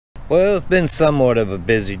Well, it's been somewhat of a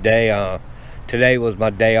busy day. Today was my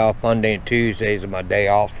day off. Monday and Tuesdays are my day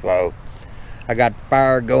off, so I got the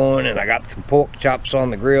fire going and I got some pork chops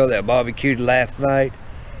on the grill that I barbecued last night.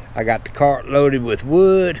 I got the cart loaded with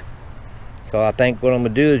wood, so I think what I'm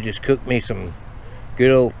gonna do is just cook me some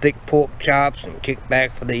good old thick pork chops and kick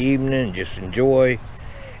back for the evening and just enjoy.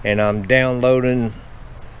 And I'm downloading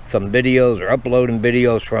some videos or uploading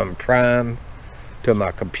videos from Prime to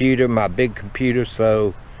my computer, my big computer,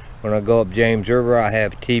 so when I go up James River I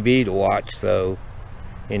have TV to watch. So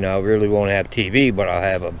I really won't have TV, but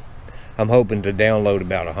I'm hoping to download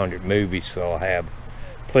about 100 movies, so I'll have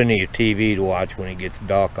plenty of TV to watch when it gets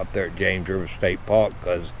dark up there at James River State Park,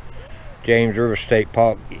 because James River State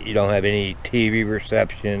Park, you don't have any TV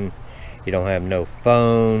reception, you don't have no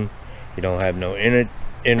phone, you don't have no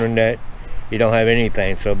internet, you don't have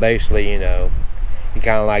anything. So basically, you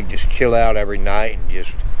kind of like just chill out every night and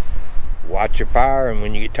just watch your fire, and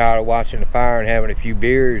when you get tired of watching the fire and having a few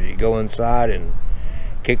beers, you go inside and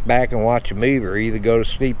kick back and watch a movie, or either go to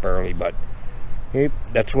sleep early. But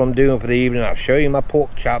that's what I'm doing for the evening. I'll show you my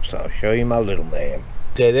pork chops, I'll show you my little man.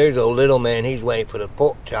 Okay, there's old little man, he's waiting for the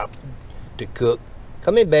pork chops to cook.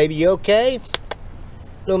 Come in, baby, you okay?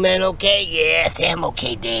 Little man okay? Yes, I'm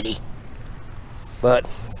okay, daddy. But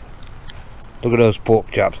look at those pork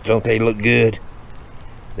chops, don't they look good?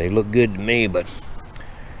 They look good to me. But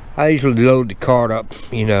I usually load the cart up,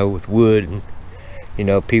 with wood,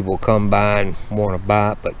 and people come by and want to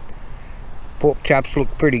buy it. But pork chops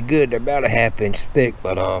look pretty good. They're about a ½ inch thick.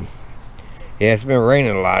 But yeah, it's been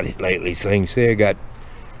raining a lot lately, so you can see I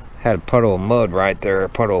had a puddle of mud right there, a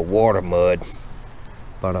puddle of water mud.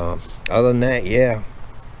 But other than that, yeah,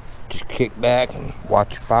 just kick back and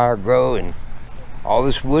watch the fire grow. And all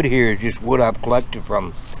this wood here is just wood I've collected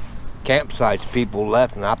from campsites people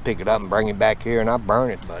left, and I pick it up and bring it back here and I burn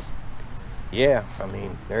it. But yeah,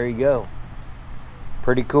 there you go.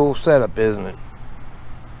 Pretty cool setup, isn't it?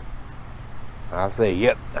 I'll say,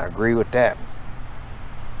 yep, I agree with that.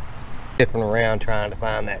 Sniffing around trying to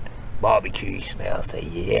find that barbecue smell. I say,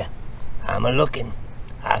 yeah, I'm a-looking.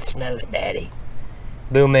 I smell it, daddy.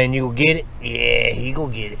 Blue man, you go get it? Yeah, he go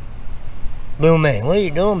get it. Blue man, what are you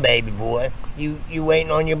doing, baby boy? You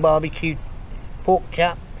waiting on your barbecue pork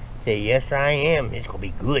chop? Say, yes, I am. It's gonna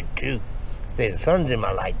be good too. Say, the sun's in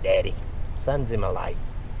my light, daddy. Sun's in my light.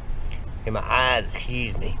 In my eyes,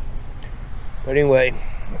 excuse me. But anyway,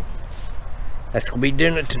 that's gonna be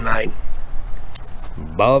dinner tonight.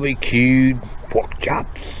 Barbecued pork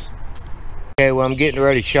chops. Okay, well, I'm getting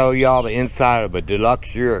ready to show y'all the inside of a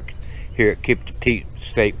deluxe yurt here at Kiptopeke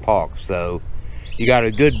State Park. So you got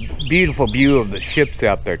a good, beautiful view of the ships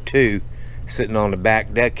out there too, sitting on the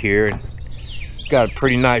back deck here. And got a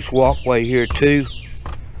pretty nice walkway here too.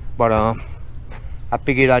 But I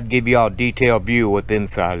figured I'd give y'all a detailed view of what the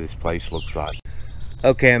inside of this place looks like.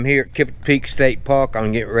 Okay, I'm here at Kiptopeke State Park.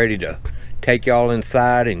 I'm getting ready to take y'all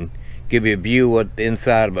inside and give you a view of what the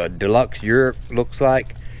inside of a deluxe yurt looks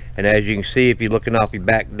like. And as you can see, if you're looking off your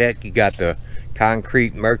back deck, you got the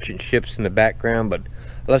concrete merchant ships in the background. But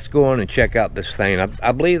let's go on and check out this thing.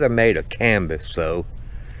 I believe they're made of canvas, so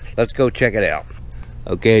let's go check it out.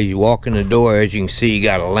 Okay, you walk in the door, as you can see, you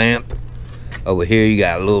got a lamp. Over here you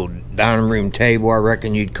got a little dining room table, I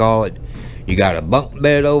reckon you'd call it. You got a bunk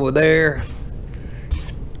bed over there,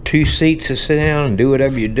 2 seats to sit down and do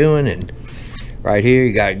whatever you're doing. And right here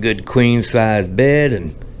you got a good queen size bed,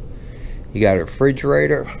 and you got a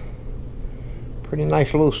refrigerator. Pretty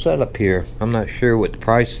nice little setup here. I'm not sure what the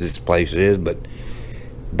price of this place is, but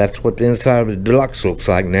that's what the inside of the deluxe looks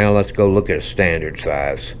like. Now let's go look at a standard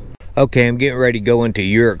size. Okay, I'm getting ready to go into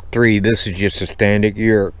Yurt 3. This is just a standard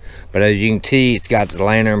yurt, but as you can see, it's got the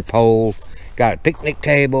lantern pole, got a picnic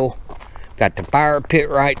table, got the fire pit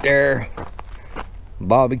right there,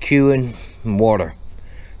 barbecuing, and water.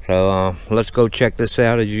 So let's go check this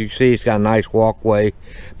out. As you can see, it's got a nice walkway,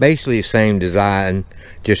 basically the same design,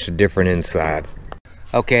 just a different inside.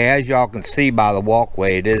 Okay, as y'all can see by the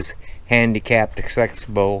walkway, it is handicapped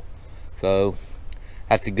accessible, so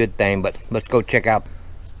that's a good thing. But let's go check out.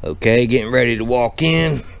 Okay, getting ready to walk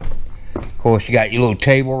in. Of course, you got your little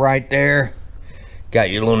table right there, got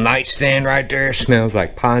your little nightstand right there. Smells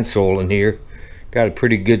like pine sol in here. Got a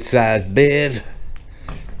pretty good sized bed.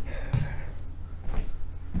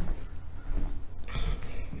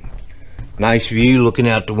 Nice view looking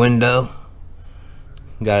out the window.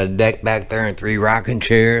 Got a deck back there and 3 rocking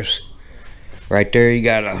chairs. Right there you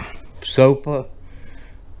got a sofa,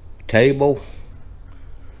 table,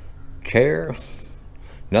 chair,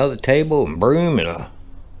 another table and broom, and a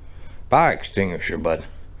fire extinguisher. But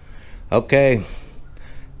okay,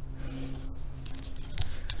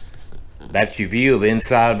 that's your view of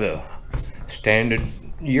inside of a standard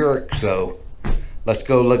yurt. So let's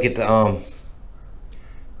go look at the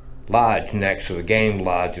lodge next, to the game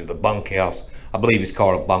lodge, or the bunkhouse. I believe it's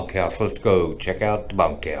called a bunkhouse. Let's go check out the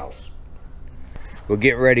bunkhouse. We'll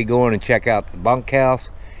get ready going and check out the bunkhouse.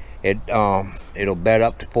 It'll bed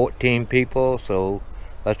up to 14 people, so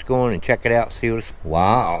let's go in and check it out, see what's...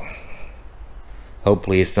 Wow.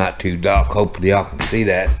 Hopefully it's not too dark. Hopefully y'all can see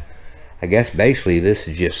that. I guess basically this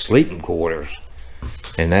is just sleeping quarters,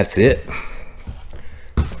 and that's it.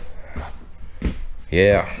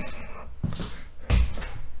 Yeah.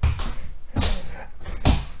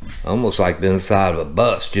 Almost like the inside of a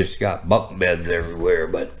bus, just got bunk beds everywhere,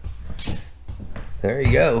 but there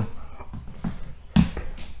you go.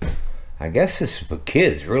 I guess this is for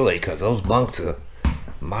kids, really, because those bunks are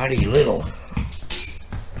mighty little.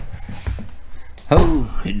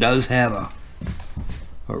 Oh, it does have a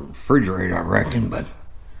refrigerator, I reckon, but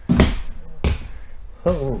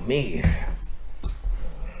oh me.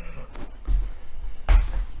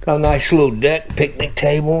 Got a nice little deck, picnic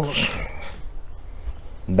tables.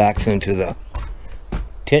 Backs into the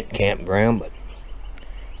tent campground, but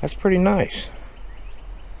that's pretty nice.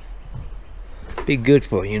 Be good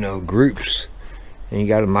for, you know, groups. And you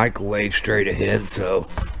got a microwave straight ahead, so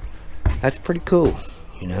that's pretty cool,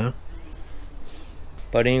 you know.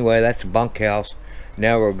 But anyway, that's the bunkhouse.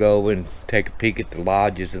 Now we'll go and take a peek at the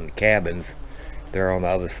lodges and the cabins. They're on the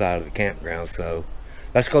other side of the campground, so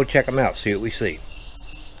let's go check them out, see what we see.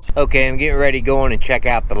 Okay, I'm getting ready to go in and check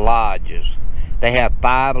out the lodges. They have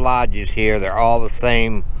 5 lodges here. They're all the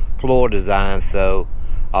same floor design, so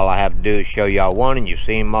all I have to do is show y'all one and you've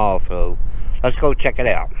seen them all, so let's go check it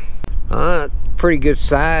out. Pretty good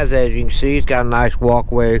size, as you can see. It's got a nice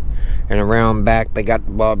walkway, and around back they got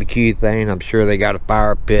the barbecue thing. I'm sure they got a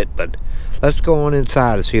fire pit, but let's go on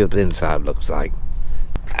inside and see what the inside looks like.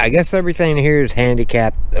 I guess everything here is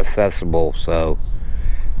handicap accessible, so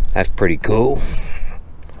that's pretty cool.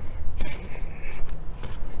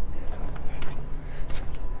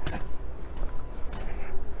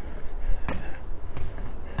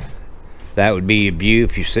 That would be a view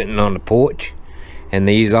if you're sitting on the porch. And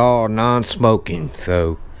these are non-smoking,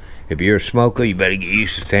 so if you're a smoker, you better get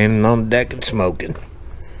used to standing on the deck and smoking.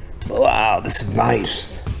 Wow, this is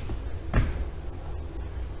nice.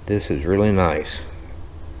 This is really nice.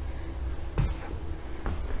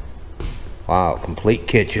 Wow, complete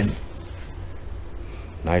kitchen.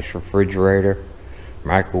 Nice refrigerator,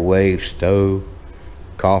 microwave, stove,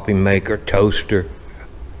 coffee maker, toaster.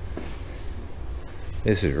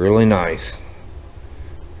 This is really nice.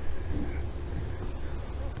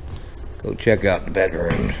 Go check out the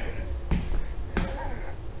bedroom.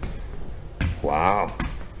 Wow.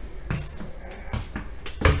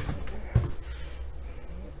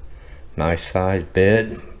 Nice sized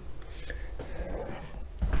bed.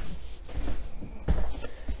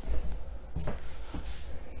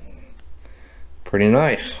 Pretty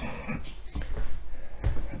nice.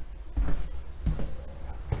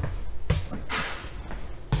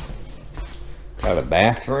 Got a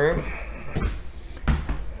bathroom.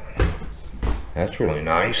 That's really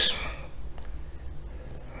nice.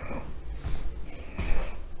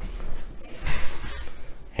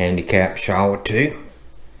 Handicap shower too.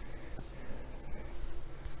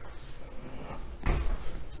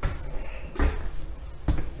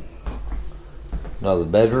 Another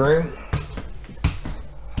bedroom.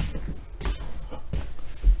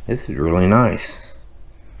 This is really nice.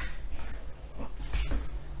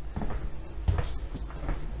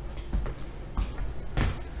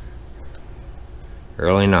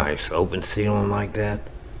 Really nice. Open ceiling like that.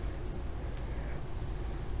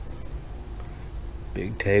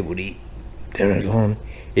 Big table to eat dinner on.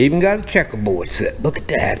 Even got a checkerboard set. Look at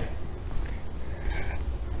that.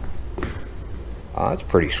 Oh, that's a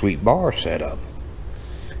pretty sweet bar setup.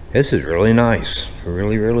 This is really nice.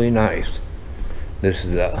 Really, really nice. This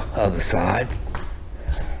is the other side.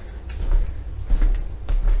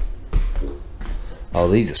 Oh,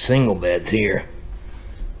 these are single beds here.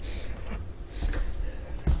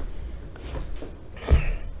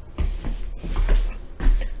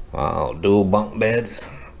 Wow, dual bunk beds.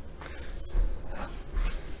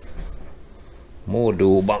 More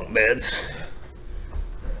dual bunk beds.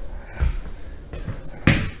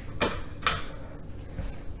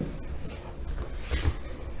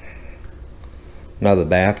 Another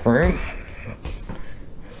bathroom.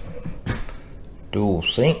 Dual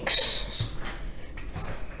sinks.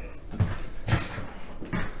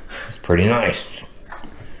 It's pretty nice.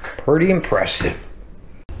 Pretty impressive.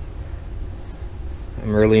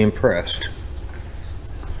 I'm really impressed.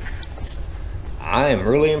 I am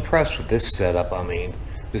really impressed with this setup. I mean,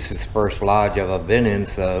 This is the first lodge I've ever been in,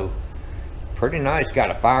 so pretty nice.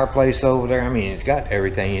 Got a fireplace over there. I mean, it's got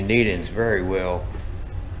everything you need, and it's very well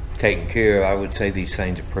taken care of. I would say these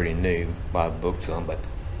things are pretty new by the books on, but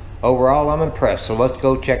overall I'm impressed. So let's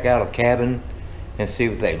go check out a cabin and see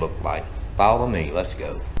what they look like. Follow me, let's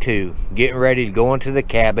go. Getting ready to go into the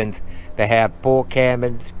cabins. They have 4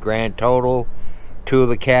 cabins, grand total. 2 of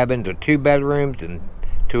the cabins are 2 bedrooms and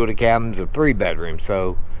 2 of the cabins are 3 bedrooms.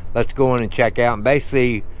 So let's go in and check out. And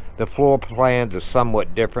basically the floor plans are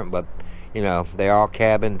somewhat different, but you know, they're all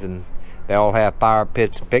cabins and they all have fire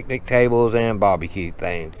pits, picnic tables, and barbecue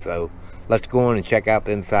things. So let's go in and check out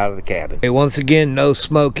the inside of the cabin. Okay, once again, no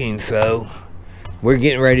smoking, so we're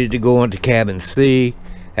getting ready to go into cabin C.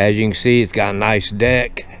 As you can see, it's got a nice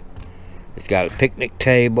deck. It's got a picnic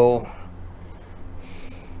table,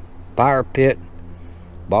 fire pit,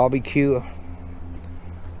 barbecue.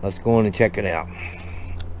 Let's go in and check it out.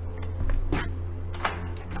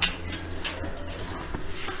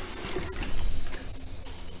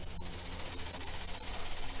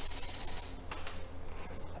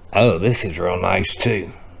 Oh, this is real nice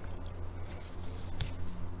too.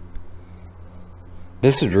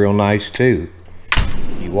 This is real nice too.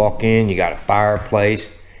 You walk in, you got a fireplace,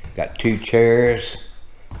 got 2 chairs,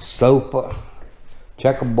 sofa,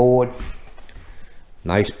 checkerboard,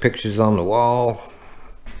 nice pictures on the wall.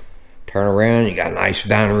 Turn around, you got a nice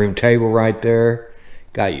dining room table right there.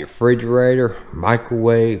 Got your refrigerator,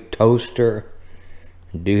 microwave, toaster.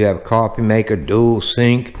 You do have a coffee maker, dual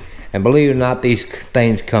sink. And believe it or not, these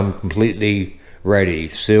things come completely ready.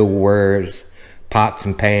 Silverwares, pots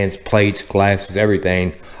and pans, plates, glasses,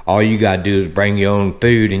 everything. All you gotta do is bring your own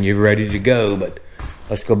food and you're ready to go. But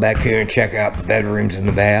let's go back here and check out the bedrooms and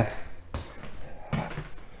the bath.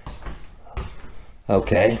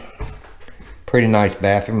 Okay, pretty nice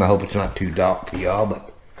bathroom. I hope it's not too dark for y'all,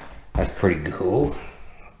 but that's pretty cool.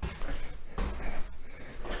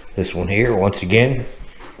 This one here, once again,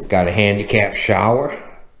 got a handicap shower.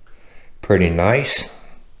 Pretty nice.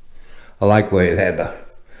 I like the way they had the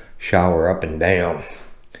shower up and down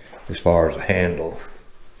as far as the handle.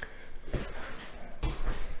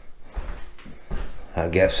 I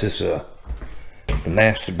guess this is the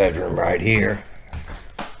master bedroom right here.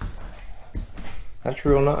 That's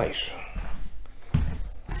real nice.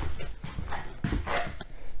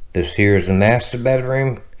 This here is the master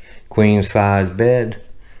bedroom. Queen size bed,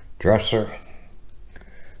 dresser.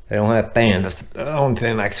 They don't have fans. That's the only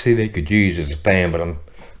thing I can see they could use is a fan, but I'm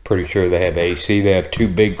pretty sure they have AC. They have 2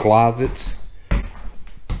 big closets.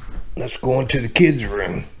 Let's go into the kids'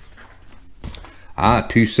 room.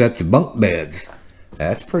 2 sets of bunk beds.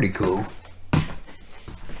 That's pretty cool.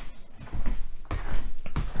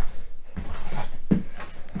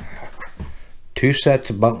 Two sets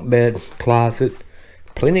of bunk bed, closet,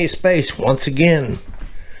 plenty of space. Once again,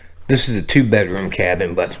 this is a 2-bedroom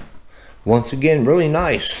cabin, but once again, really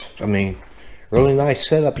nice. I mean, really nice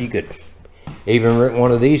setup. You could even rent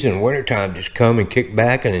one of these in wintertime. Just come and kick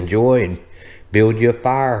back and enjoy and build you a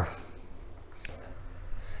fire.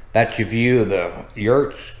 That's your view of the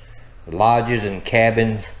yurts, the lodges and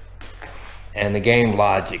cabins, and the game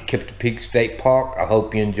lodge at Kiptopeke State Park. I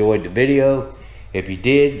hope you enjoyed the video. If you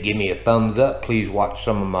did, give me a thumbs up. Please watch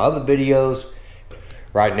some of my other videos.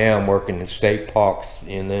 Right now I'm working in state parks,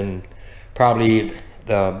 and then probably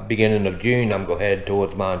the beginning of June I'm going to head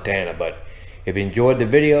towards Montana. But if you enjoyed the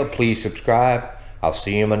video, please subscribe. I'll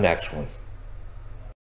see you in my next one.